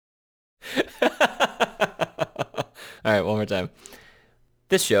All right, one more time.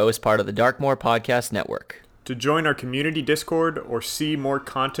 This show is part of the Darkmoor Podcast Network. To join our community Discord or see more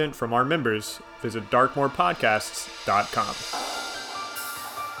content from our members, visit darkmoorpodcasts.com.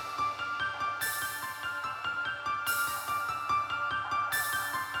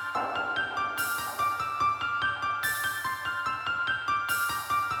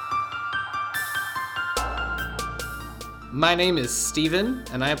 My name is Steven,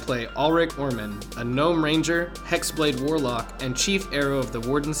 and I play Ulrich Orman, a Gnome Ranger, Hexblade Warlock, and Chief Arrow of the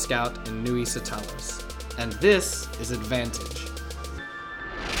Warden Scout in Nui Satalis. And this is Advantage.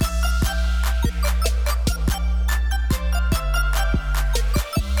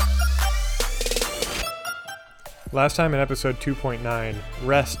 Last time in episode 2.9,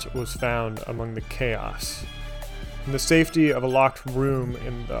 rest was found among the chaos. In the safety of a locked room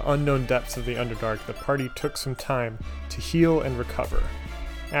in the unknown depths of the Underdark, the party took some time to heal and recover.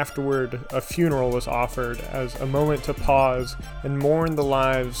 Afterward, a funeral was offered as a moment to pause and mourn the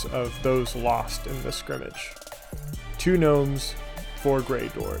lives of those lost in the scrimmage. 2 gnomes, 4 grey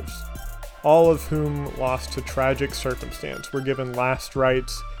dwarves, all of whom lost to tragic circumstance, were given last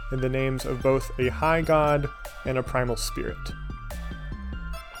rites in the names of both a high god and a primal spirit.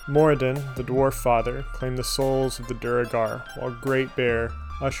 Moradin, the dwarf father, claimed the souls of the Duragar, while Great Bear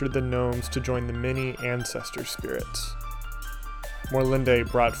ushered the gnomes to join the many ancestor spirits.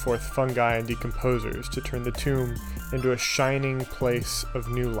 Morlinde brought forth fungi and decomposers to turn the tomb into a shining place of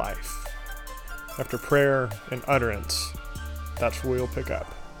new life. After prayer and utterance, that's where we'll pick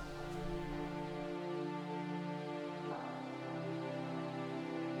up.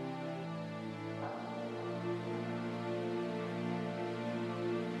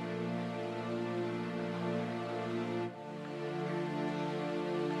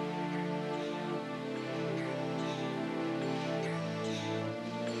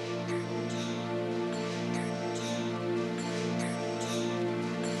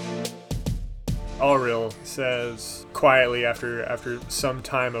 Ulril says quietly after some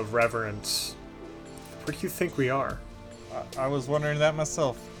time of reverence, "Where do you think we are?" I was wondering that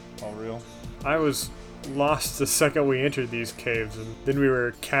myself, all real. I was lost the second we entered these caves, and then we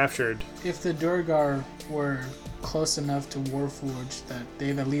were captured. If the Durgar were close enough to Warforged that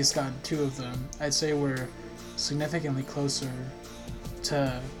they've at least gotten 2 of them, I'd say we're significantly closer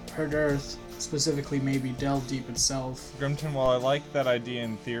to Herd Earth, specifically maybe Delve Deep itself. Grimton, while I like that idea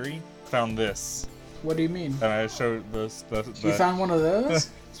in theory, found this. What do you mean? And I showed this. You found one of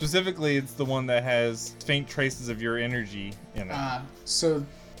those? Specifically, it's the one that has faint traces of your energy in it. So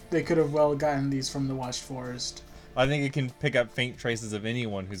they could have well gotten these from the Watched Forest. I think it can pick up faint traces of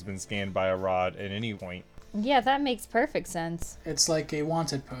anyone who's been scanned by a rod at any point. Yeah, that makes perfect sense. It's like a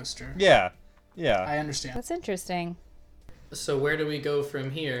wanted poster. Yeah. I understand. That's interesting. So where do we go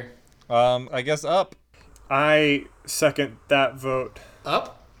from here? I guess up. I second that vote.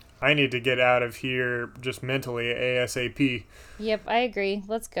 Up? I need to get out of here just mentally ASAP. Yep, I agree.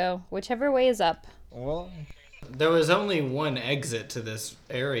 Let's go. Whichever way is up. Well, There was only one exit to this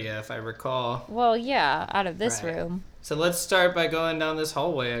area, if I recall. Well, yeah, out of this Right. room. So let's start by going down this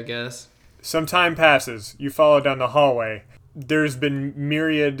hallway, I guess. Some time passes. You follow down the hallway. There's been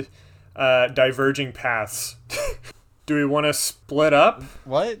myriad diverging paths. Do we want to split up?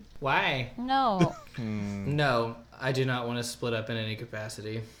 what? Why? No. No, I do not want to split up in any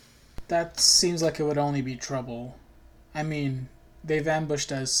capacity. That seems like it would only be trouble. I mean, they've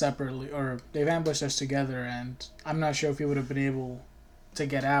ambushed us separately, or they've ambushed us together, and I'm not sure if we would have been able to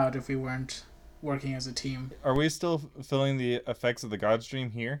get out if we weren't working as a team. Are we still feeling the effects of the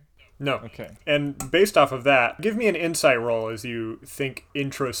Godstream here? No. Okay. And based off of that, give me an insight roll as you think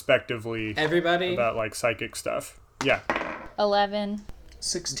introspectively Everybody? about like psychic stuff. Yeah. 11.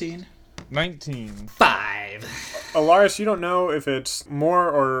 16. 19. 5. Alaris, you don't know if it's more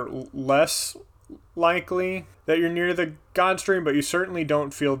or less likely that you're near the Godstream, but you certainly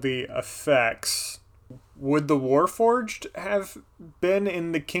don't feel the effects. Would the Warforged have been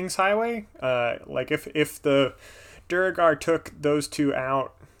in the King's Highway? Like if the Duragar took those 2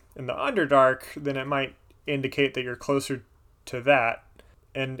 out in the Underdark, then it might indicate that you're closer to that.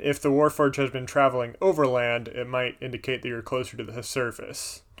 And if the Warforged has been traveling overland, it might indicate that you're closer to the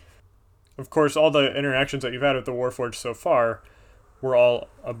surface. Of course, all the interactions that you've had with the Warforged so far were all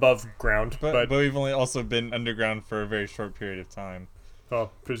above ground, But we've only also been underground for a very short period of time.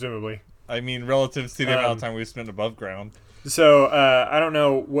 well, presumably. I mean, relative to the amount of time we've spent above ground. So, I don't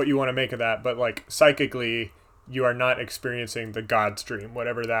know what you want to make of that, but like psychically, you are not experiencing the Godstream,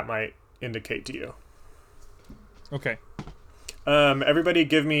 whatever that might indicate to you. Okay. Everybody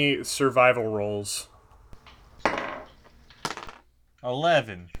give me survival rolls.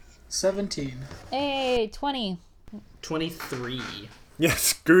 11. 17. Hey, 20. 23. Yeah,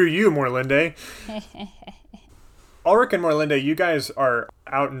 screw you, Morlinde. Ulrich and Morlinde, you guys are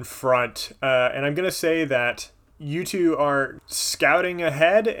out in front, and I'm going to say that you two are scouting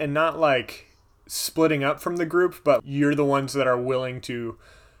ahead and not, like, splitting up from the group, but you're the ones that are willing to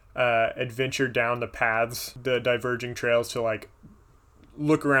adventure down the paths, the diverging trails, to, like,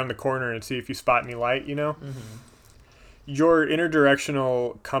 look around the corner and see if you spot any light, you know? Mm-hmm. Your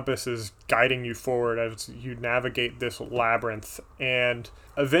interdirectional compass is guiding you forward as you navigate this labyrinth, and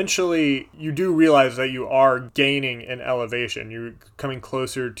eventually you do realize that you are gaining in elevation. You're coming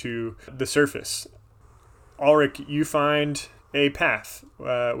closer to the surface. Ulrich, you find a path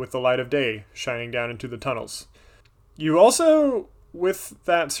with the light of day shining down into the tunnels. You also, with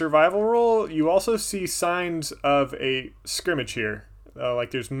that survival roll, you also see signs of a scrimmage here.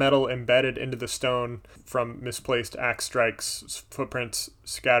 Like there's metal embedded into the stone from misplaced axe strikes, footprints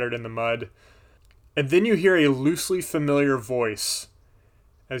scattered in the mud. And then you hear a loosely familiar voice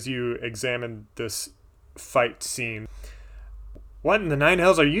as you examine this fight scene. What in the nine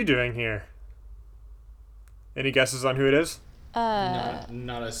hells are you doing here? Any guesses on who it is?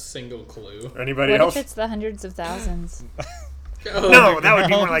 Not a single clue. Anybody What else? if it's the hundreds of thousands? No, that would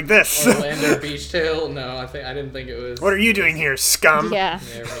be more like this. Orlando Beachtail? No, I didn't think it was. What are you doing here, scum? Yeah.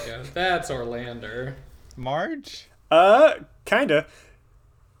 There we go. That's Orlando. Marge? Kinda.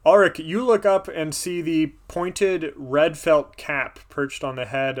 Ulrich, you look up and see the pointed red felt cap perched on the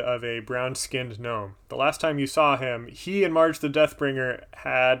head of a brown-skinned gnome. The last time you saw him, he and Marge the Deathbringer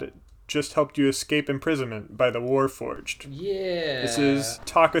had just helped you escape imprisonment by the Warforged. Yeah. This is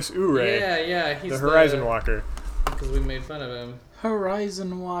Takas Ure, Yeah, he's the Horizon Walker. Because we made fun of him.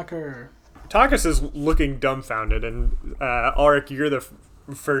 Horizon Walker. Takas is looking dumbfounded, and Ulrich, you're the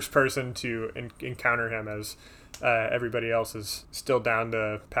first person to encounter him as everybody else is still down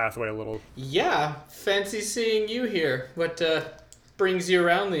the pathway a little. Yeah, fancy seeing you here. What brings you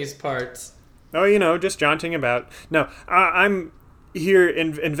around these parts? Oh, just jaunting about. No, I'm here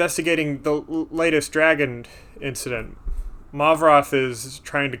investigating the latest dragon incident. Mavroth is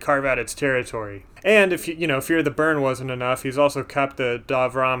trying to carve out its territory. And if Fear the Burn wasn't enough, he's also kept the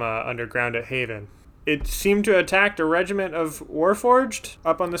Davrama underground at Haven. It seemed to attack a regiment of Warforged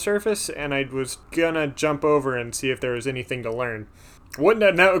up on the surface, and I was gonna jump over and see if there was anything to learn.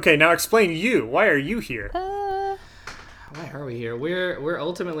 Now explain you. Why are you here? Why are we here? We're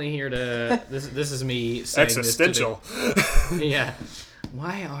ultimately here to. This is me saying Existential. Yeah.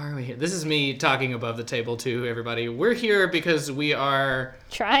 Why are we here? This is me talking above the table to everybody. We're here because we are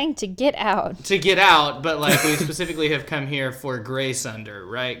Trying to get out. but like we specifically have come here for Graysunder,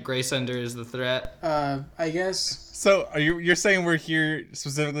 right? Graysunder is the threat. I guess. So you're saying we're here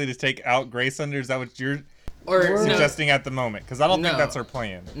specifically to take out Graysunder? Is that what you're suggesting at the moment? Because I don't think that's our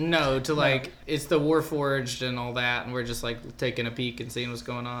plan. No, it's the Warforged and all that, and we're just like taking a peek and seeing what's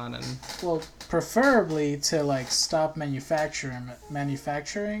going on. And Well, preferably to like stop manufacturing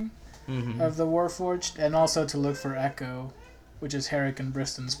of the Warforged, and also to look for Echo, which is Herrick and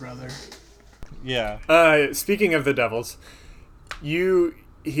Briston's brother. Yeah. Speaking of the devils, you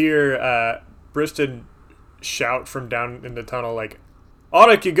hear Briston shout from down in the tunnel like,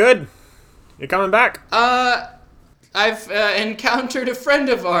 Ulrich, you good? You coming back? I've encountered a friend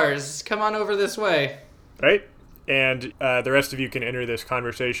of ours. Come on over this way. Right? And the rest of you can enter this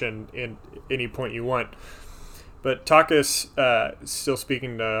conversation in any point you want. But Takas, still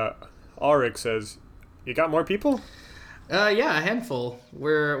speaking to Ulrich, says, you got more people? Yeah, a handful.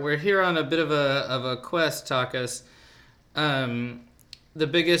 We're here on a bit of a quest, Takas. The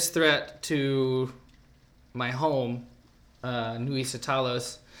biggest threat to my home, Nui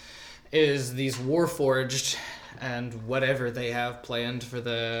Satalos, is these Warforged and whatever they have planned for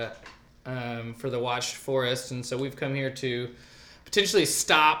the Watched Forest, and so we've come here to potentially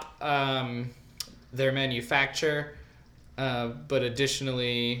stop their manufacture, but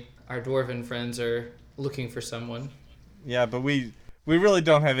additionally, our dwarven friends are looking for someone. Yeah, but we really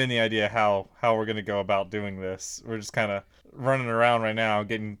don't have any idea how we're gonna go about doing this. We're just kind of running around right now,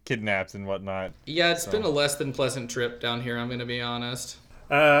 getting kidnapped and whatnot. Yeah, it's been a less than pleasant trip down here, I'm gonna be honest.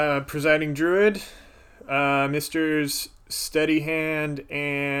 Presiding Druid, Misters Steadyhand,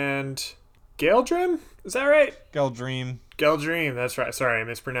 and Galdrim? Is that right? Geldream. Geldream, that's right. Sorry, I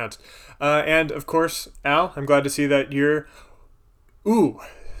mispronounced. And, of course, Al, I'm glad to see that your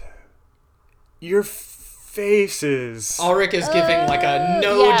faces. Ulrich is giving like a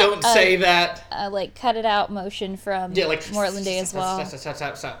no, don't say that. Like cut it out motion from Morlinde as well.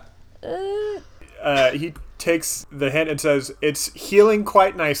 Stop. He takes the hint and says, it's healing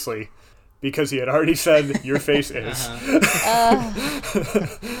quite nicely. because he had already said your face is.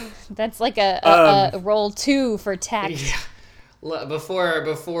 That's like a roll 2 for tact. Yeah.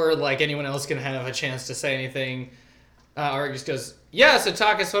 Before like anyone else can have a chance to say anything, Auric just goes, "Yeah, so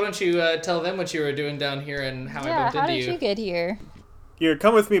Takis, why don't you tell them what you were doing down here and how I bumped how into did you get here? Here,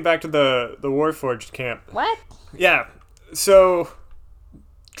 come with me back to the Warforged camp. What? Yeah, so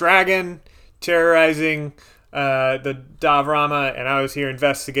dragon terrorizing the Davrama, and I was here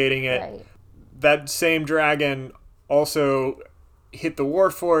investigating it. Right. That same dragon also hit the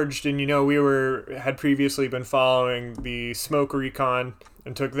Warforged, and we had previously been following the Smoke Recon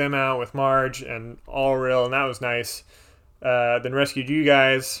and took them out with Marge and Allreal, and that was nice. Then rescued you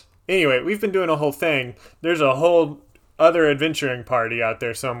guys. Anyway, we've been doing a whole thing. There's a whole other adventuring party out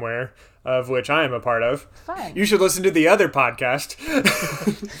there somewhere, of which I am a part of. Fun. You should listen to the other podcast.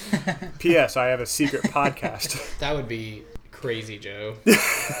 P.S. I have a secret podcast. That would be crazy, Joe.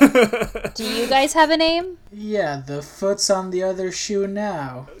 Do you guys have a name? Yeah, the foot's on the other shoe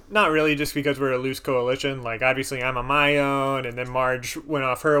now. Not really, just because we're a loose coalition. Like, obviously, I'm on my own, and then Marge went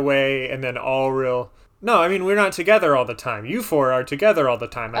off her way, and then Allreal. No, I mean, we're not together all the time. You four are together all the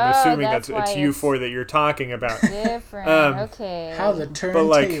time. I'm assuming that's why it's you four that you're talking about. Different. Okay. How the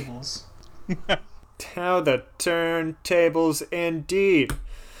turntables. How the turntables, indeed.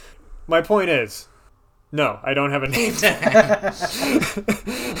 My point is, no, I don't have a name.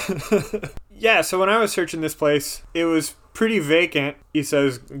 Yeah, so when I was searching this place, it was pretty vacant. He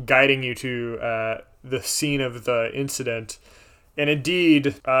says, guiding you to the scene of the incident. And indeed,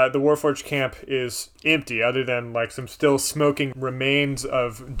 the Warforged camp is empty, other than like some still smoking remains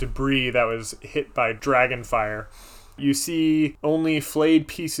of debris that was hit by dragonfire. You see only flayed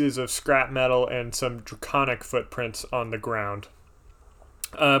pieces of scrap metal and some draconic footprints on the ground.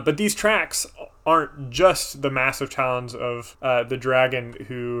 But these tracks aren't just the massive talons of the dragon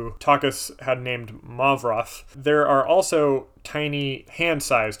who Takis had named Mavroth. There are also tiny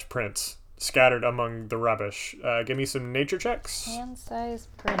hand-sized prints scattered among the rubbish. Give me some nature checks. Hand-sized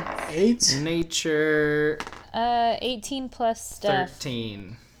prints. 8? Nature 18 plus stuff.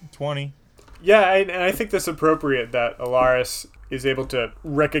 13. 20. Yeah, and I think that's appropriate that Alaris is able to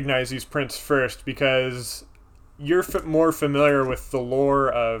recognize these prints first, because you're more familiar with the lore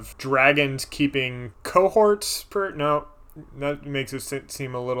of dragons keeping cohorts No, that makes it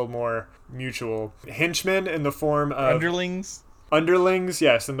seem a little more mutual. Henchmen in the form of... Underlings,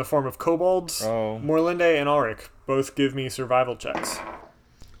 yes, in the form of kobolds. Oh. Morlinde and Ulrich both give me survival checks.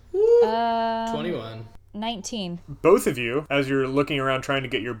 21. 19. Both of you, as you're looking around trying to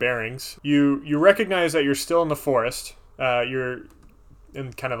get your bearings, you recognize that you're still in the forest. You're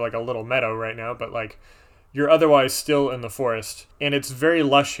in kind of like a little meadow right now, but like you're otherwise still in the forest. And it's very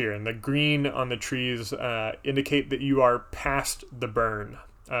lush here, and the green on the trees indicate that you are past the burn.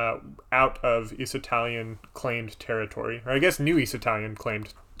 Out of East Italian claimed territory, or I guess new East Italian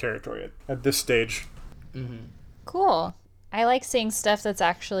claimed territory at this stage. Mm-hmm. Cool. I like seeing stuff that's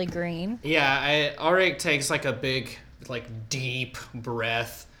actually green. Yeah, Auric takes like a big, like deep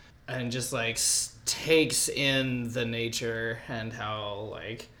breath and just like takes in the nature and how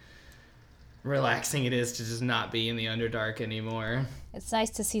like relaxing it is to just not be in the Underdark anymore. It's nice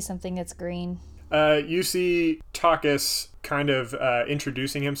to see something that's green. You see Takis kind of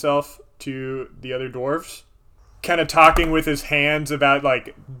introducing himself to the other dwarves, kind of talking with his hands about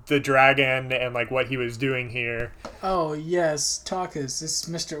like the dragon and like what he was doing here. Oh yes, Takis. This is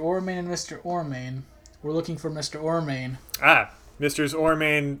Mr. Ormain and Mr. Ormain. We're looking for Mr. Ormain. Mr.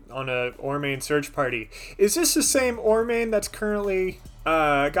 Ormain on a Ormain search party. Is this the same Ormain that's currently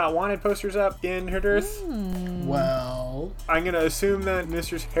got wanted posters up in Herdirth? Well... I'm going to assume that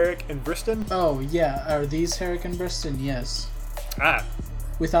Mr. Herrick and Briston? Oh, yeah. Are these Herrick and Briston? Yes.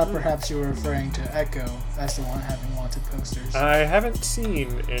 We thought perhaps you were referring to Echo as the one having wanted posters. I haven't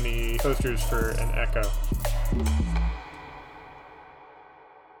seen any posters for an Echo.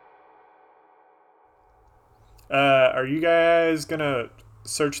 Are you guys gonna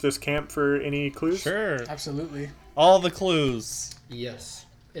search this camp for any clues? Sure. Absolutely. All the clues. Yes,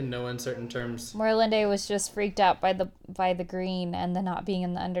 in no uncertain terms. Morlinde was just freaked out by the green and the not being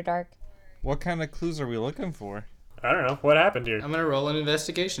in the Underdark. What kind of clues are we looking for? I don't know. What happened here? I'm gonna roll an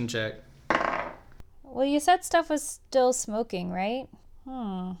investigation check. Well, you said stuff was still smoking, right?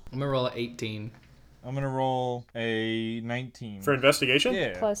 I'm gonna roll an 18. I'm going to roll a 19. For investigation?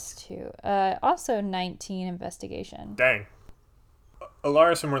 Yeah. Plus 2. Also 19 investigation. Dang.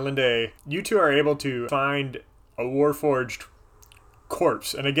 Alaris and Morlinde, you two are able to find a Warforged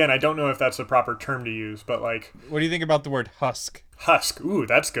corpse. And again, I don't know if that's the proper term to use, but like... What do you think about the word husk? Husk. Ooh,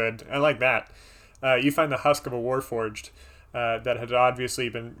 that's good. I like that. You find the husk of a Warforged. that had obviously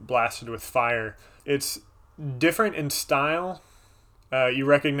been blasted with fire. It's different in style. You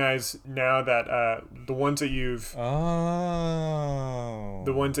recognize now that the ones that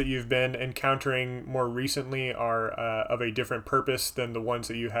you've been encountering more recently are of a different purpose than the ones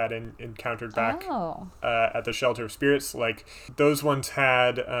that you had encountered back at the Shelter of Spirits. Like, those ones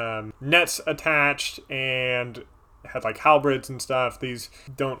had nets attached and had like halberds and stuff. These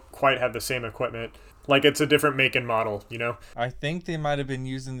don't quite have the same equipment. Like, it's a different make and model, you know? I think they might have been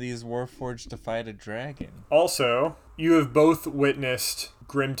using these Warforged to fight a dragon. Also, you have both witnessed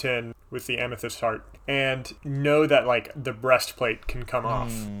Grimton with the amethyst heart and know that, like, the breastplate can come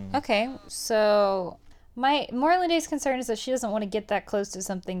off. Okay, so my Morlanday's concern is that she doesn't want to get that close to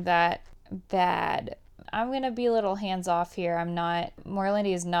something that bad. I'm going to be a little hands off here.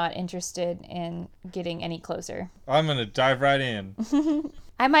 Morlanday is not interested in getting any closer. I'm going to dive right in.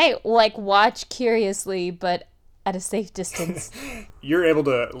 I might, like, watch curiously, but at a safe distance. You're able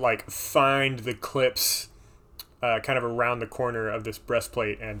to, like, find the clips kind of around the corner of this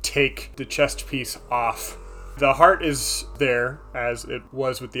breastplate and take the chest piece off. The heart is there, as it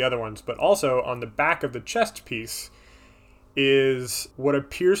was with the other ones, but also on the back of the chest piece is what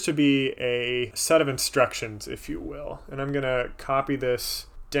appears to be a set of instructions, if you will. And I'm going to copy this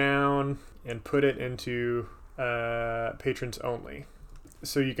down and put it into patrons only,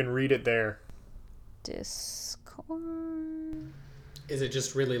 so you can read it there. Discord. Is it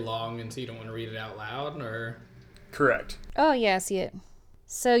just really long and so you don't want to read it out loud, or? Correct. Oh, yeah, I see it.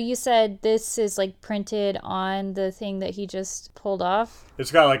 So you said this is, like, printed on the thing that he just pulled off?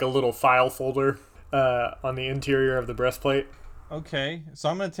 It's got, like, a little file folder on the interior of the breastplate. Okay, so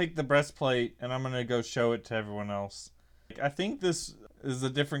I'm going to take the breastplate and I'm going to go show it to everyone else. I think this is a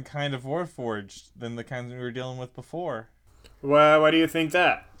different kind of Warforged than the kinds we were dealing with before. Why do you think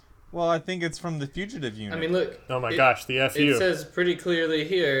that? Well, I think it's from the fugitive unit. I mean, look. Oh my gosh, the FU. It says pretty clearly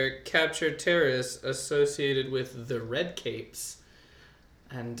here, captured terrorists associated with the Red Capes.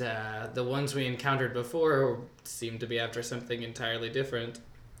 And the ones we encountered before seem to be after something entirely different.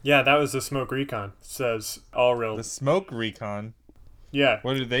 Yeah, that was the smoke recon, says Allrill. The smoke recon? Yeah.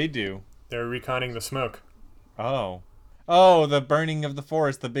 What do they do? They're reconning the smoke. Oh, the burning of the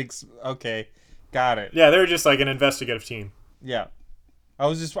forest, the big... Okay, got it. Yeah, they're just like an investigative team. Yeah. I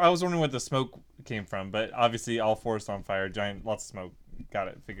was wondering where the smoke came from, but obviously all forests on fire, giant, lots of smoke. Got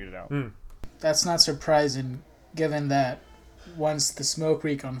it, figured it out. That's not surprising, given that once the smoke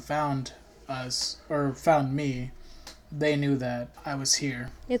recon found us, or found me, they knew that I was here.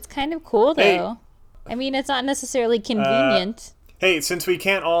 It's kind of cool, though. Hey. I mean, it's not necessarily convenient. Hey, since we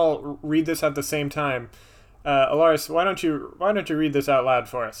can't all read this at the same time, Alaris, why don't you read this out loud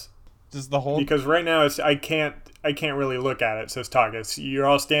for us? Just the whole... Because right now I can't really look at it, says Takas. You're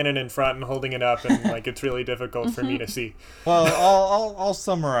all standing in front and holding it up, and like it's really difficult for me to see. Well, I'll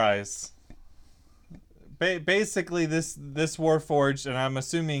summarize. Basically, this Warforged, and I'm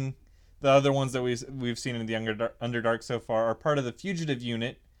assuming the other ones that we've seen in the Underdark so far, are part of the fugitive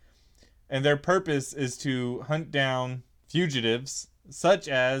unit, and their purpose is to hunt down fugitives, such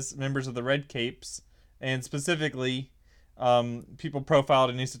as members of the Red Capes, and specifically people profiled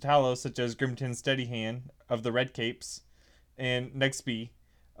in Nyssa Talos, such as Grimton Steadyhand of the Red Capes, and Nextby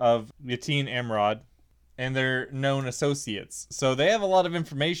of Yateen Amrod, and their known associates. So they have a lot of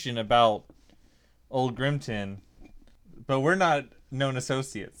information about old Grimton, but we're not known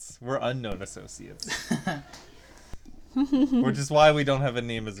associates. We're unknown associates. Which is why we don't have a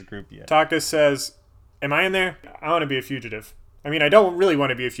name as a group yet. Takas says, am I in there? I want to be a fugitive. I mean, I don't really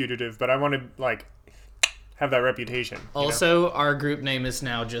want to be a fugitive, but I want to, like, have that reputation. Also, our group name is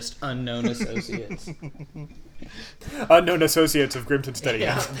now just Unknown Associates. Unknown Associates of Grimton Steadyhand.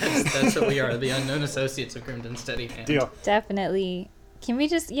 Yeah, that's what we are, the Unknown Associates of Grimton Steadyhand. Deal. Definitely. Can we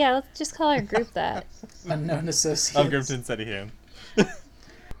just, let's just call our group that. Unknown associates. Of Grimton Steadyhand.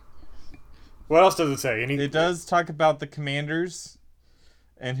 What else does it say? It does talk about the commanders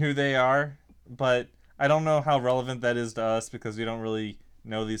and who they are, but I don't know how relevant that is to us because we don't really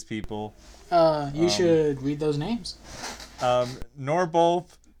know these people. You should read those names.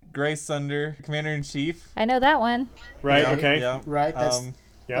 Norbolth, Graysunder, Commander-in-Chief. I know that one. Right, Yeah, okay. Yeah. Right, that's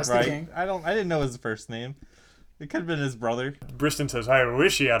Yeah, the Right. king. I didn't know his first name. It could have been his brother. Briston says, I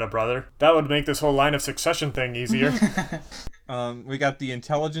wish he had a brother. That would make this whole line of succession thing easier. We got the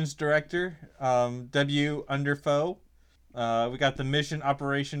intelligence director, W. Underfoe. We got the mission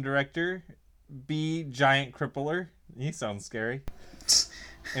operation director, B. Giant Crippler. He sounds scary.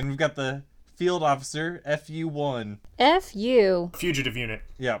 And we've got the field officer, FU1. F you. Fugitive unit.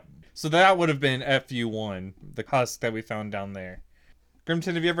 Yep. So that would have been FU1, the husk that we found down there.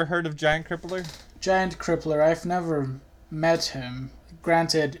 Grimton, have you ever heard of Giant Crippler? Giant Crippler. I've never met him.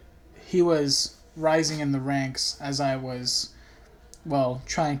 Granted, he was rising in the ranks as I was, well,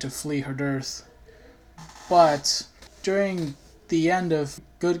 trying to flee Herdirth. But during the end of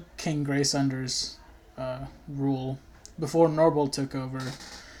good King Graysunder's rule, before Norbold took over,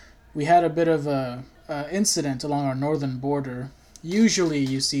 we had a bit of a incident along our northern border. Usually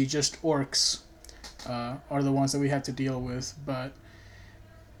you see just orcs are the ones that we have to deal with, but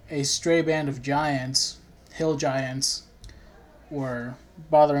a stray band of giants, hill giants, were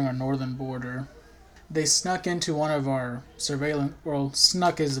bothering our northern border. They snuck into one of our surveillance, well,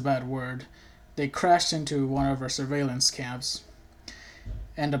 snuck is a bad word. They crashed into one of our surveillance camps,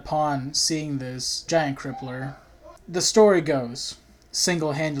 and upon seeing this giant crippler, the story goes,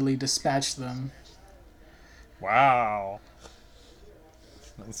 single-handedly dispatched them. Wow.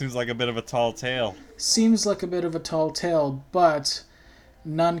 That seems like a bit of a tall tale. Seems like a bit of a tall tale, but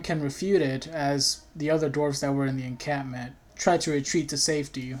none can refute it, as the other dwarves that were in the encampment tried to retreat to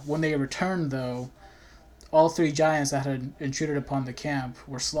safety. When they returned, though, all 3 giants that had intruded upon the camp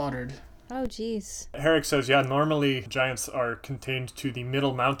were slaughtered. Oh, jeez. Herrick says, yeah, normally giants are contained to the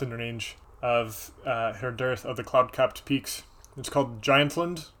middle mountain range of Herdirth, of the cloud-capped peaks. It's called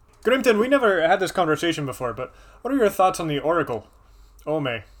Giantland. Grimton, we never had this conversation before, but what are your thoughts on the Oracle,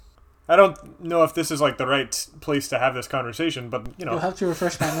 Ome? I don't know if this is like the right place to have this conversation, but you know. You'll have to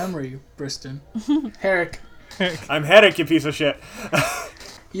refresh my memory, Briston. Herrick, I'm Herrick, you piece of shit.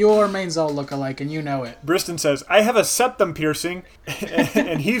 your mains all look alike, and you know it. Briston says, I have a septum piercing,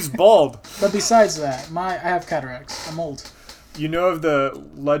 and he's bald. But besides that, I have cataracts. I'm old. You know of the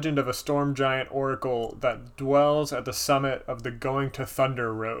legend of a storm giant oracle that dwells at the summit of the Going to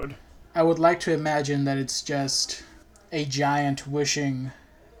Thunder Road. I would like to imagine that it's just a giant wishing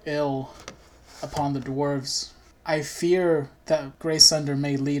ill upon the dwarves. I fear that Graysunder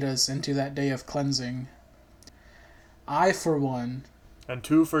may lead us into that day of cleansing. I, for one, And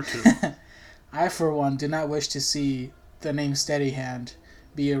 2 for 2. I, for one, do not wish to see the name Steadyhand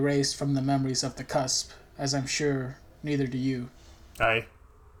be erased from the memories of the cusp, as I'm sure neither do you. I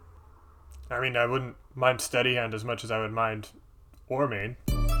mean, I wouldn't mind Steadyhand as much as I would mind Ormain.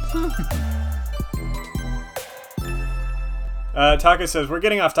 Taka says, we're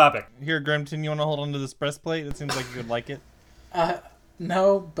getting off topic. Here, Grimton, you want to hold on to this breastplate? It seems like you would like it.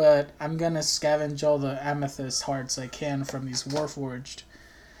 No, but I'm gonna scavenge all the amethyst hearts I can from these Warforged.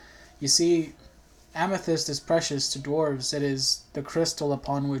 You see, amethyst is precious to dwarves. It is the crystal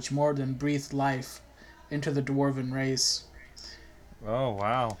upon which Morden breathed life into the dwarven race. Oh,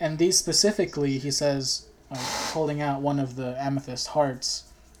 wow. And these specifically, he says, holding out one of the amethyst hearts,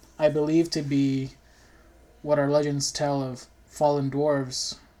 I believe to be what our legends tell of fallen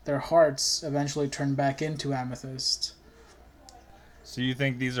dwarves. Their hearts eventually turn back into amethyst, So you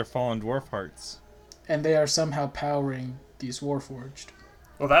think these are fallen dwarf hearts? and they are somehow powering these Warforged.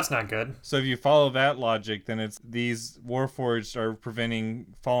 Well, that's not good. So if you follow that logic, then it's these warforged are preventing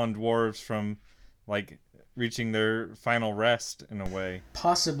fallen dwarves from, like, reaching their final rest in a way.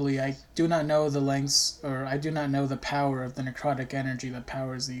 Possibly. I do not know the lengths, or I do not know the power of the necrotic energy that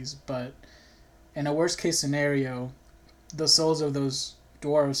powers these, but in a worst case scenario, the souls of those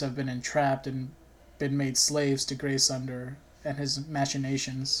dwarves have been entrapped and been made slaves to Graysunder and his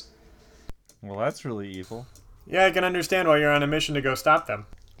machinations. Well, that's really evil. Yeah, I can understand why you're on a mission to go stop them.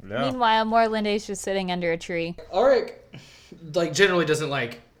 Yeah. Meanwhile, Morlande's just sitting under a tree. Ulrich, like, generally doesn't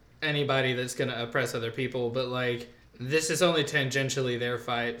like anybody that's gonna oppress other people, but like, this is only tangentially their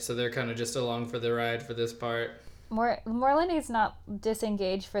fight, so they're kind of just along for the ride for this part. Morlande's not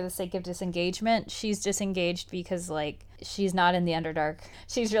disengaged for the sake of disengagement. She's disengaged because, like, she's not in the Underdark.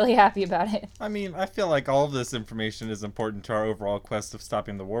 She's really happy about it. I mean, I feel like all of this information is important to our overall quest of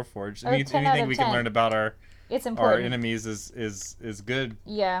stopping the Warforged. Oh, 10 out Anything of we can 10. learn about our It's important. enemies is good.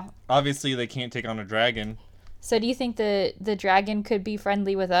 Yeah. Obviously, they can't take on a dragon. So do you think the dragon could be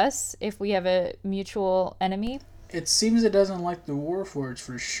friendly with us if we have a mutual enemy? It seems it doesn't like the Warforged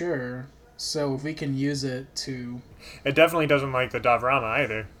for sure, so if we can use it to... It definitely doesn't like the Davrama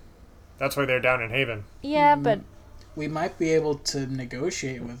either. That's why they're down in Haven. Yeah, but... We might be able to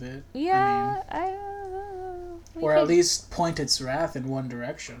negotiate with it. Yeah, Or at least point its wrath in one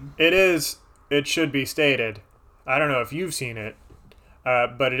direction. It should be stated, I don't know if you've seen it,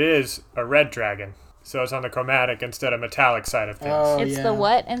 but it is a red dragon. So it's on the chromatic instead of metallic side of things. Oh, It's yeah. the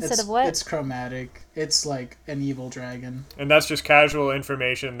what instead of what? It's chromatic. It's like an evil dragon. And that's just casual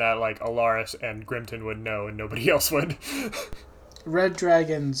information that like Alaris and Grimton would know and nobody else would. Red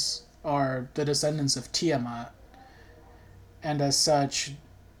dragons are the descendants of Tiamat, and as such,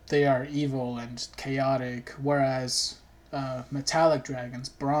 they are evil and chaotic, whereas metallic dragons,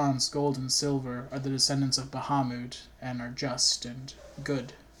 bronze, gold, and silver, are the descendants of Bahamut and are just and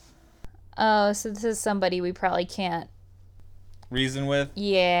good. Oh, so this is somebody we probably can't. Reason with?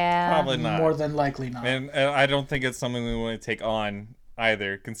 Yeah. Probably not. More than likely not. And I don't think it's something we want to take on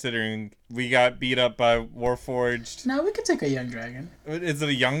either, considering we got beat up by Warforged. No, we could take a young dragon. Is it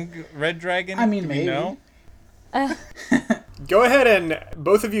a young red dragon? I mean, Do we maybe. know? Go ahead and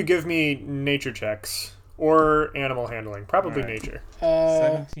both of you give me nature checks or animal handling. Probably Alright. nature.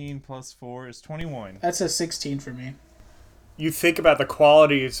 17 plus 4 is 21. That's a 16 for me. You think about the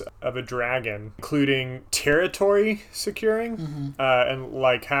qualities of a dragon, including territory securing, and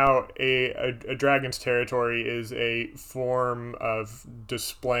like how a dragon's territory is a form of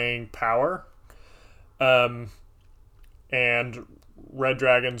displaying power. And red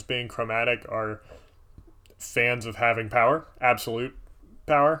dragons, being chromatic, are fans of having power, absolute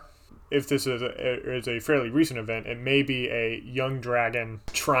power. If this is a fairly recent event, it may be a young dragon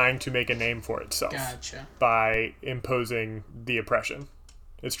trying to make a name for itself Gotcha. by imposing the oppression.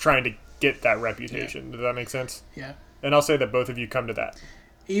 It's trying to get that reputation. Does that make sense? Yeah. And I'll say that both of you come to that.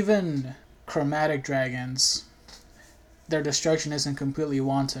 Even chromatic dragons, their destruction isn't completely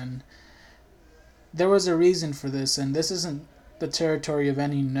wanton. There was a reason for this, and this isn't the territory of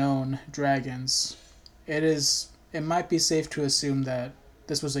any known dragons. It might be safe to assume that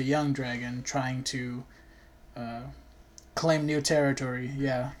this was a young dragon trying to claim new territory.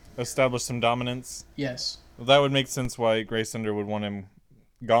 Yeah. Establish some dominance. Yes. Well, that would make sense why Graysunder would want him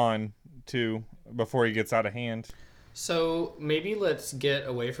gone, too, before he gets out of hand. So maybe let's get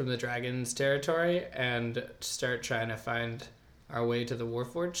away from the dragon's territory and start trying to find our way to the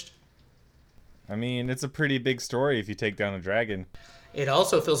Warforged. I mean, it's a pretty big story if you take down a dragon. It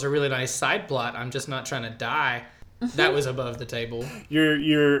also feels a really nice side plot. I'm just not trying to die. That was above the table.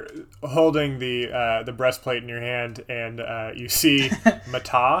 You're holding the breastplate in your hand, and you see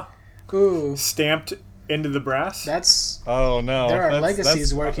Mata Ooh, stamped into the brass. that's... Oh, no. There are That's- legacies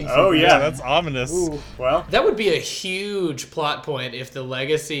that's- working for Oh, Grayson. yeah. That's ominous. Ooh. Well, That would be a huge plot point if the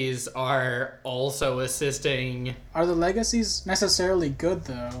legacies are also assisting. Are the legacies necessarily good,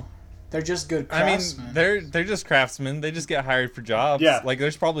 though? They're just good I mean, craftsmen. they're just craftsmen. They just get hired for jobs. Yeah. Like,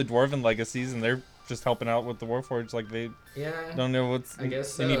 there's probably dwarven legacies, and they're just helping out with the Warforged. Like, they Yeah. don't know what's I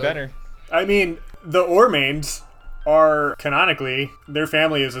guess any so. better. I mean, the Ormains are canonically, their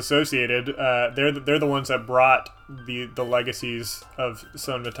family is associated. They're the ones that brought the legacies of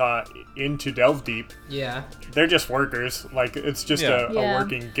Son Mata into Delve Deep. Yeah, They're just workers. Like, it's just Yeah. a Yeah.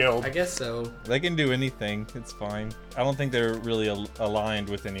 working guild. I guess so. They can do anything. It's fine. I don't think they're really aligned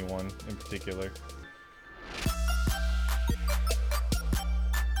with anyone in particular.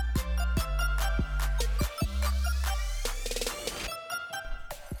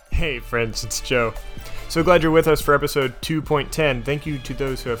 Hey friends, it's Joe. So glad you're with us for episode 2.10. Thank you to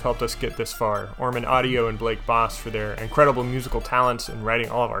those who have helped us get this far. Orman Audio and Blake Boss for their incredible musical talents in writing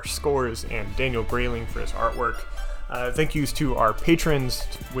all of our scores, and Daniel Grayling for his artwork. Thank yous to our patrons,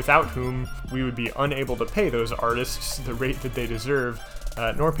 without whom we would be unable to pay those artists the rate that they deserve,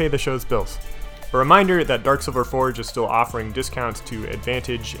 nor pay the show's bills. A reminder that Dark Silver Forge is still offering discounts to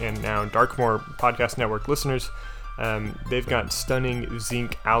Advantage and now Darkmoor Podcast Network listeners. They've got stunning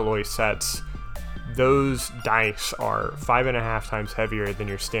zinc alloy sets. Those dice are 5.5 times heavier than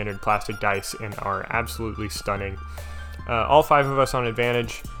your standard plastic dice and are absolutely stunning. All 5 of us on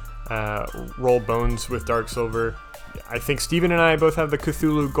Advantage roll bones with Dark Silver. I think Steven and I both have the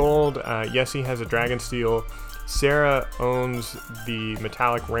Cthulhu Gold. Yessie has a Dragon Steel. Sarah owns the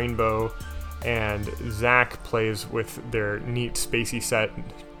Metallic Rainbow. And Zach plays with their neat spacey set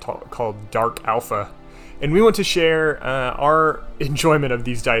called Dark Alpha. And we want to share our enjoyment of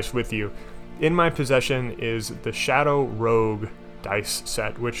these dice with you. In my possession is the Shadow Rogue dice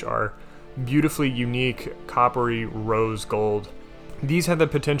set, which are beautifully unique coppery rose gold. These have the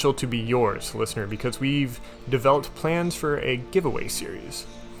potential to be yours, listener, because we've developed plans for a giveaway series.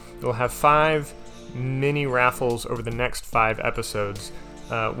 We'll have 5 mini raffles over the next 5 episodes,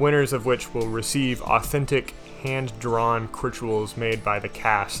 winners of which will receive authentic hand-drawn rituals made by the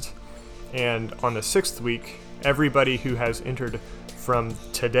cast. And on the 6th week, everybody who has entered from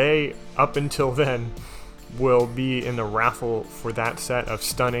today up until then will be in the raffle for that set of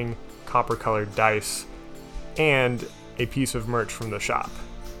stunning copper-colored dice and a piece of merch from the shop.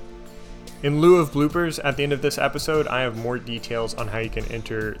 In lieu of bloopers, at the end of this episode, I have more details on how you can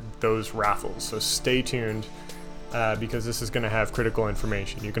enter those raffles, so stay tuned because this is going to have critical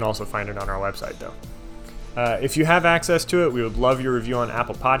information. You can also find it on our website, though. If you have access to it, we would love your review on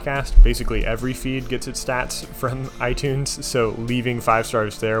Apple Podcast. Basically, every feed gets its stats from iTunes, so leaving 5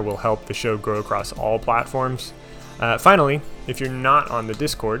 stars there will help the show grow across all platforms. Finally, if you're not on the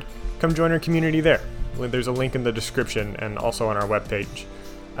Discord, come join our community there. There's a link in the description and also on our webpage.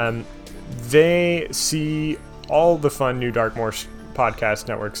 They see all the fun new Darkmoor Podcast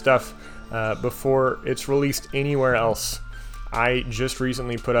Network stuff before it's released anywhere else. I just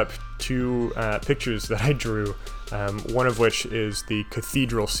recently put up 2 pictures that I drew, one of which is the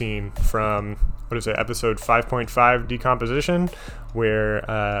cathedral scene from, episode 5.5, Decomposition,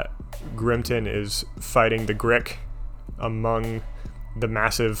 where Grimton is fighting the Grick among the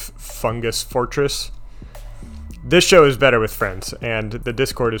massive fungus fortress. This show is better with friends, and the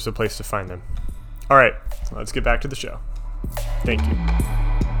Discord is the place to find them. All right, let's get back to the show. Thank you.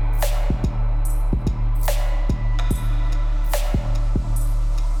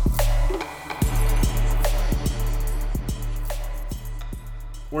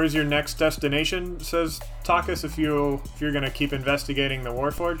 Where's your next destination, says Takas, if you're going to keep investigating the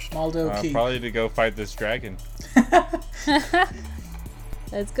Warforged? Maldo Keep. Probably to go fight this dragon.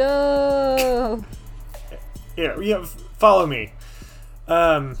 Let's go. Yeah, follow me.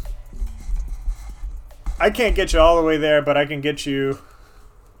 I can't get you all the way there, but I can get you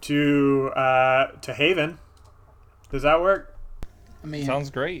to Haven. Does that work? I mean, Sounds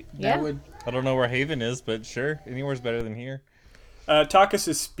great. Yeah. that would. I don't know where Haven is, but sure, anywhere's better than here. Takas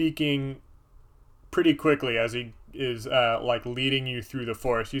is speaking pretty quickly as he is leading you through the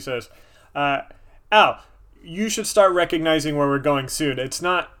forest. He says, Al, you should start recognizing where we're going soon. It's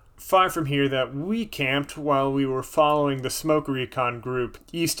not far from here that we camped while we were following the smoke recon group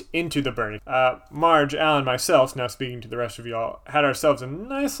east into the burning. Marge, Al, and myself, now speaking to the rest of y'all, had ourselves a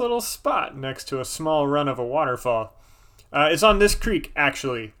nice little spot next to a small run of a waterfall. It's on this creek,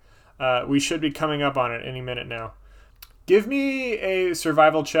 actually. We should be coming up on it any minute now. Give me a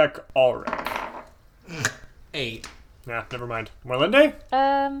survival check, Ulrich. 8. Nah, never mind. Morlinde?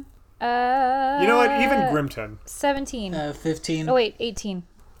 You know what? Even Grimton. 17. 15. Oh wait, 18.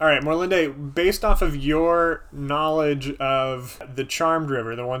 All right, Morlinde, based off of your knowledge of the Charmed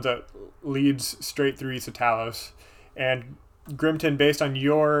River, the one that leads straight through Isatalos, and Grimton, based on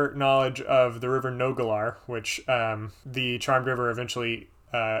your knowledge of the river Nogalar, which the Charmed River eventually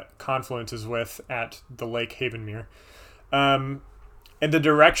confluences with at the Lake Havenmere, and the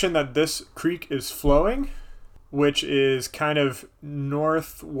direction that this creek is flowing, which is kind of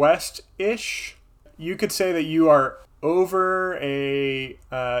northwest-ish, you could say that you are over a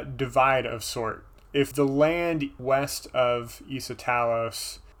divide of sort. If the land west of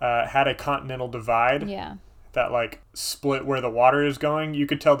Isatalos had a continental divide Yeah. that split where the water is going, you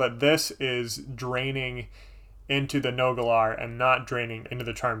could tell that this is draining into the Nogalar and not draining into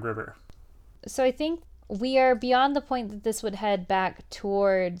the Charmed River. So I think we are beyond the point that this would head back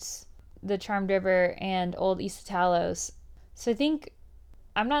towards the Charmed River and Old Isatalos. So I think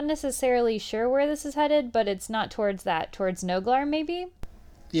I'm not necessarily sure where this is headed, but it's not towards that. Towards Nogalar, maybe?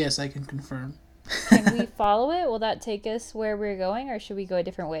 Yes, I can confirm. Can we follow it? Will that take us where we're going, or should we go a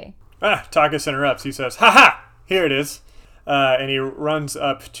different way? Takas interrupts. He says, "Ha ha! Here it is." And he runs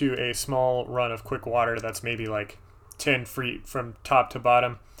up to a small run of quick water that's maybe 10 feet from top to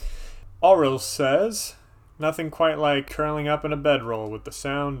bottom. Auril says, "Nothing quite like curling up in a bedroll with the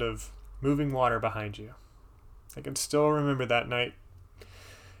sound of moving water behind you." I can still remember that night.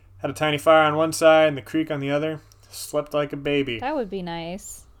 Had a tiny fire on one side and the creek on the other. Slept like a baby. That would be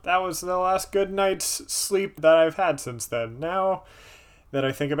nice. That was the last good night's sleep that I've had since then. Now that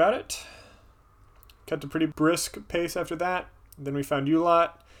I think about it, kept a pretty brisk pace after that. Then we found you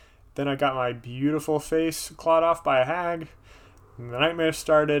lot. Then I got my beautiful face clawed off by a hag. And the nightmare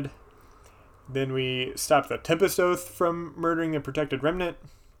started. Then we stopped the Tempest Oath from murdering the protected remnant.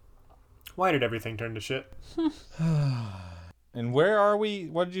 Why did everything turn to shit? And where are we?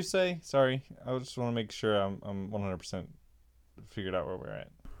 What did you say? Sorry, I just want to make sure I'm 100% figured out where we're at.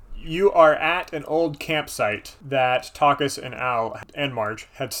 You are at an old campsite that Takas and Al and Marge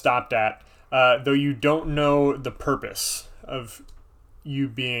had stopped at, though you don't know the purpose of you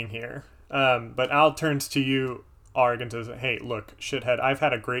being here. But Al turns to you, Arg, and says, "Hey, look, shithead, I've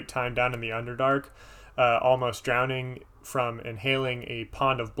had a great time down in the Underdark, almost drowning from inhaling a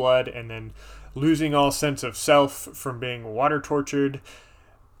pond of blood and then losing all sense of self from being water tortured.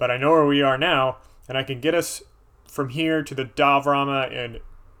 But I know where we are now, and I can get us from here to the Davrama in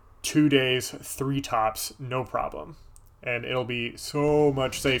 2 days, 3 tops, no problem. And it'll be so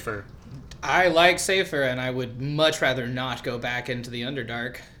much safer." I like safer, and I would much rather not go back into the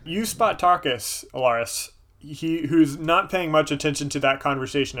Underdark. You spot Tarkus, Alaris, who's not paying much attention to that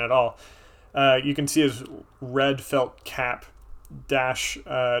conversation at all. You can see his red felt cap dash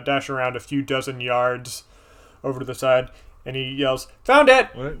around a few dozen yards over to the side, and he yells, "Found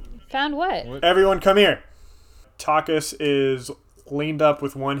it! What? Found what? What? Everyone come here." Takis is leaned up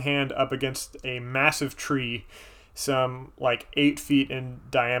with one hand up against a massive tree, some like 8 feet in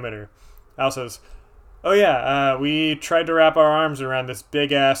diameter. Al says, "Oh yeah, we tried to wrap our arms around this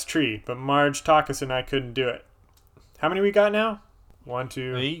big-ass tree, but Marge, Takis, and I couldn't do it. How many we got now? 1,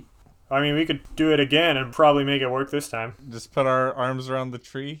 2... 8. I mean, we could do it again and probably make it work this time." Just put our arms around the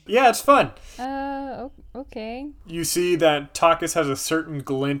tree. Yeah, it's fun. Okay. You see that Takis has a certain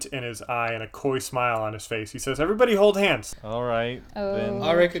glint in his eye and a coy smile on his face. He says, "Everybody hold hands. All right. Then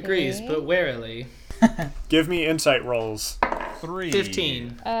Auric agrees, but warily. Give me insight rolls." 3.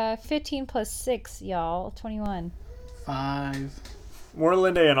 15. 15 plus 6, y'all. 21. 5.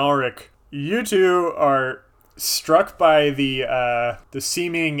 Morlinde and Ulrich, you two are struck by the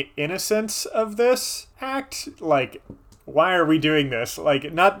seeming innocence of this act. Like, why are we doing this?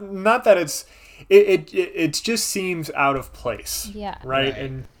 Like, not that it just seems out of place. Yeah. Right? Right.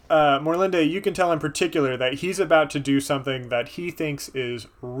 And Morlinde, you can tell in particular that he's about to do something that he thinks is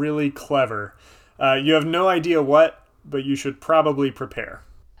really clever. You have no idea what, but you should probably prepare.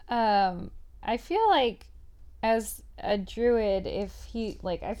 I feel like as a druid, I feel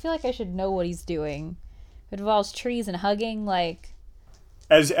like I should know what he's doing. If it involves trees and hugging, like...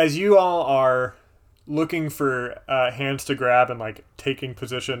 As you all are looking for hands to grab and like taking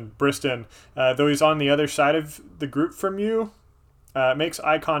position, Briston, though he's on the other side of the group from you, makes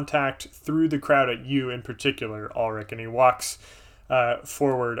eye contact through the crowd at you in particular, Ulrich, and he walks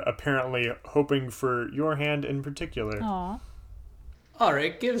forward, apparently hoping for your hand in particular. Aw.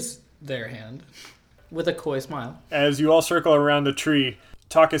 Auric gives their hand with a coy smile. As you all circle around the tree,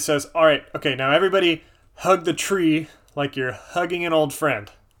 Takis says, "All right, okay, now everybody hug the tree like you're hugging an old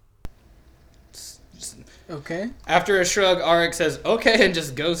friend." Okay. After a shrug, Auric says, okay, and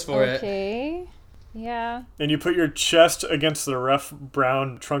just goes for it. Okay. Yeah. And you put your chest against the rough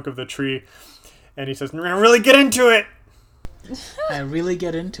brown trunk of the tree, and he says, "Really get into it." I really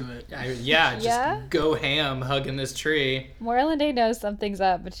get into it. Yeah, just Yeah? go ham hugging this tree. Morlinde knows something's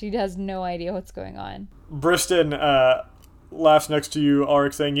up, but she has no idea what's going on. Briston laughs next to you,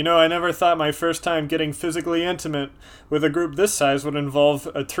 Ulrich, saying, "You know, I never thought my first time getting physically intimate with a group this size would involve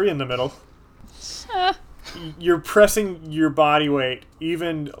a tree in the middle." You're pressing your body weight,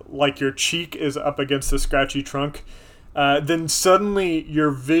 even like your cheek is up against the scratchy trunk. Then suddenly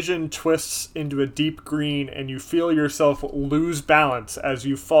your vision twists into a deep green and you feel yourself lose balance as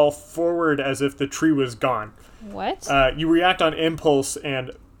you fall forward as if the tree was gone. What? You react on impulse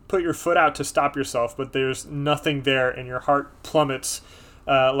and put your foot out to stop yourself, but there's nothing there and your heart plummets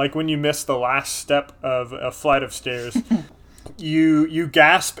like when you miss the last step of a flight of stairs. You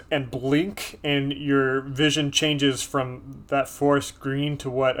gasp and blink, and your vision changes from that forest green to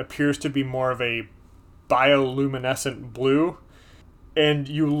what appears to be more of a bioluminescent blue. And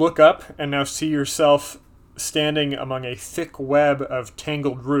you look up and now see yourself standing among a thick web of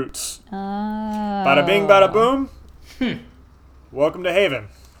tangled roots. Oh. Bada bing, bada boom. Welcome to Haven.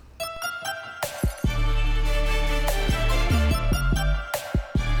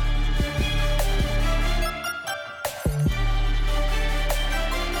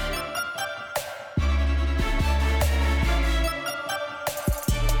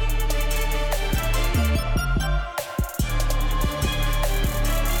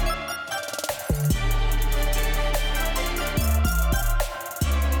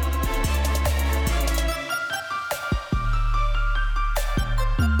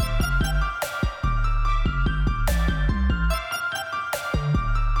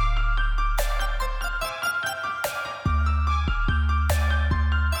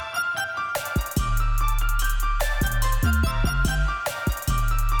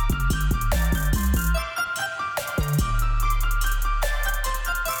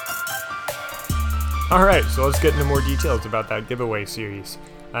 Alright, so let's get into more details about that giveaway series.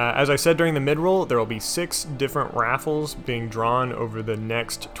 As I said during the mid-roll, there will be 6 different raffles being drawn over the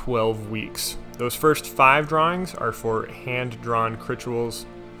next 12 weeks. Those first 5 drawings are for hand-drawn rituals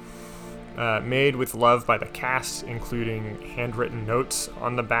made with love by the cast, including handwritten notes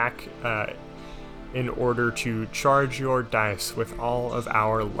on the back in order to charge your dice with all of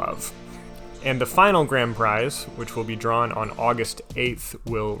our love. And the final grand prize, which will be drawn on August 8th,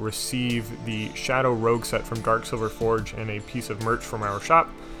 will receive the Shadow Rogue set from Dark Silver Forge and a piece of merch from our shop.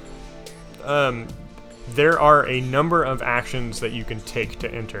 There are a number of actions that you can take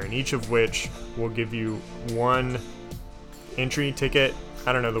to enter, and each of which will give you 1 entry ticket,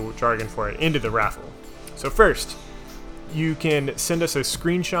 I don't know the jargon for it, into the raffle. So first, you can send us a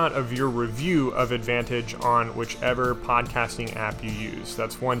screenshot of your review of Advantage on whichever podcasting app you use.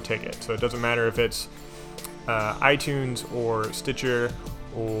 That's 1 ticket. So it doesn't matter if it's iTunes or Stitcher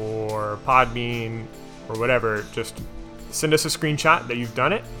or Podbean, or whatever, just send us a screenshot that you've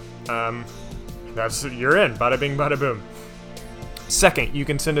done it. You're in. Bada bing, bada boom. Second, you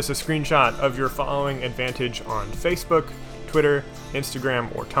can send us a screenshot of your following Advantage on Facebook, Twitter,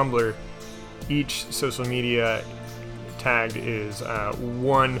 Instagram, or Tumblr. Each social media tagged is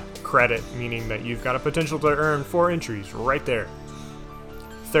 1 credit, meaning that you've got a potential to earn 4 entries right there.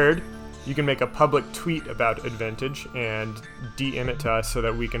 Third, you can make a public tweet about Advantage and DM it to us so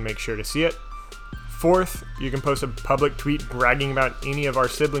that we can make sure to see it. Fourth, you can post a public tweet bragging about any of our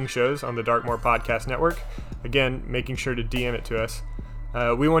sibling shows on the Darkmoor Podcast Network. Again, making sure to DM it to us.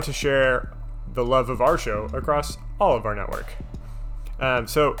 We want to share the love of our show across all of our network.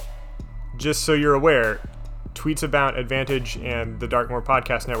 So, just so you're aware, tweets about Advantage and the Darkmoor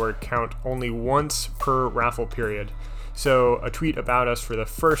Podcast Network count only once per raffle period. So, a tweet about us for the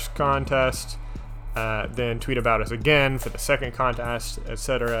first contest, then tweet about us again for the second contest,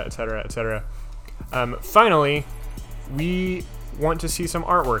 etc., etc., etc. Finally, we want to see some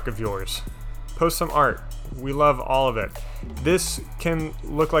artwork of yours. Post some art. We love all of it. This can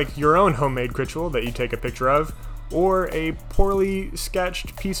look like your own homemade ritual that you take a picture of, or a poorly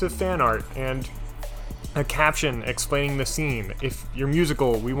sketched piece of fan art and a caption explaining the scene. If you're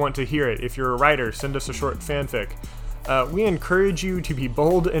musical, we want to hear it. If you're a writer, send us a short fanfic. We encourage you to be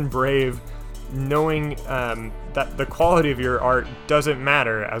bold and brave, knowing that the quality of your art doesn't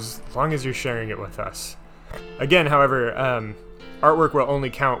matter as long as you're sharing it with us. Again, however, artwork will only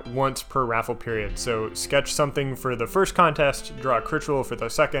count once per raffle period, so sketch something for the first contest, draw a ritual for the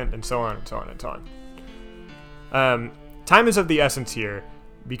second, and so on and so on and so on. Time is of the essence here,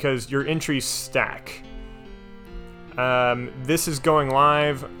 because your entries stack. This is going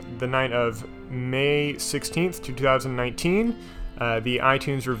live the night of May 16th, 2019. The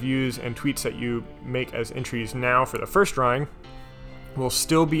iTunes reviews and tweets that you make as entries now for the first drawing will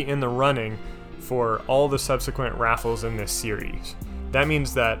still be in the running for all the subsequent raffles in this series. That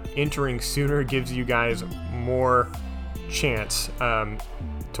means that entering sooner gives you guys more chance to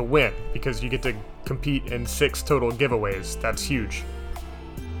win, because you get to compete in 6 total giveaways. That's huge.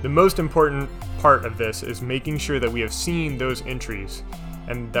 The most important part of this is making sure that we have seen those entries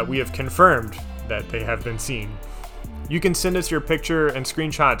and that we have confirmed that they have been seen. You can send us your picture and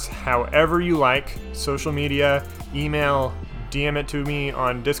screenshots however you like, social media, email, DM it to me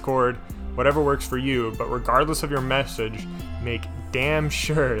on Discord, whatever works for you, but regardless of your message, make damn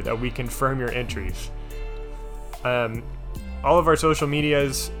sure that we confirm your entries. All of our social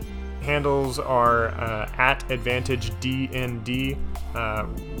medias handles are at AdvantageDND.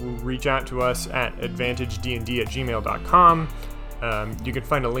 Reach out to us at advantagednd@gmail.com. You can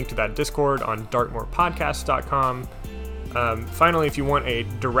find a link to that Discord on darkmoorpodcast.com. Finally, if you want a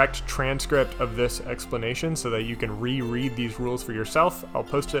direct transcript of this explanation so that you can reread these rules for yourself, I'll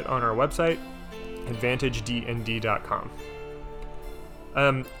post it on our website, advantagednd.com.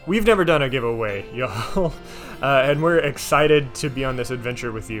 We've never done a giveaway, y'all, and we're excited to be on this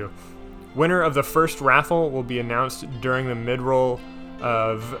adventure with you. Winner of the first raffle will be announced during the mid-roll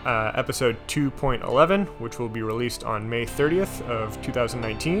of episode 2.11, which will be released on May 30th of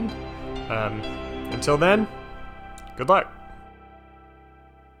 2019. Until then, good luck.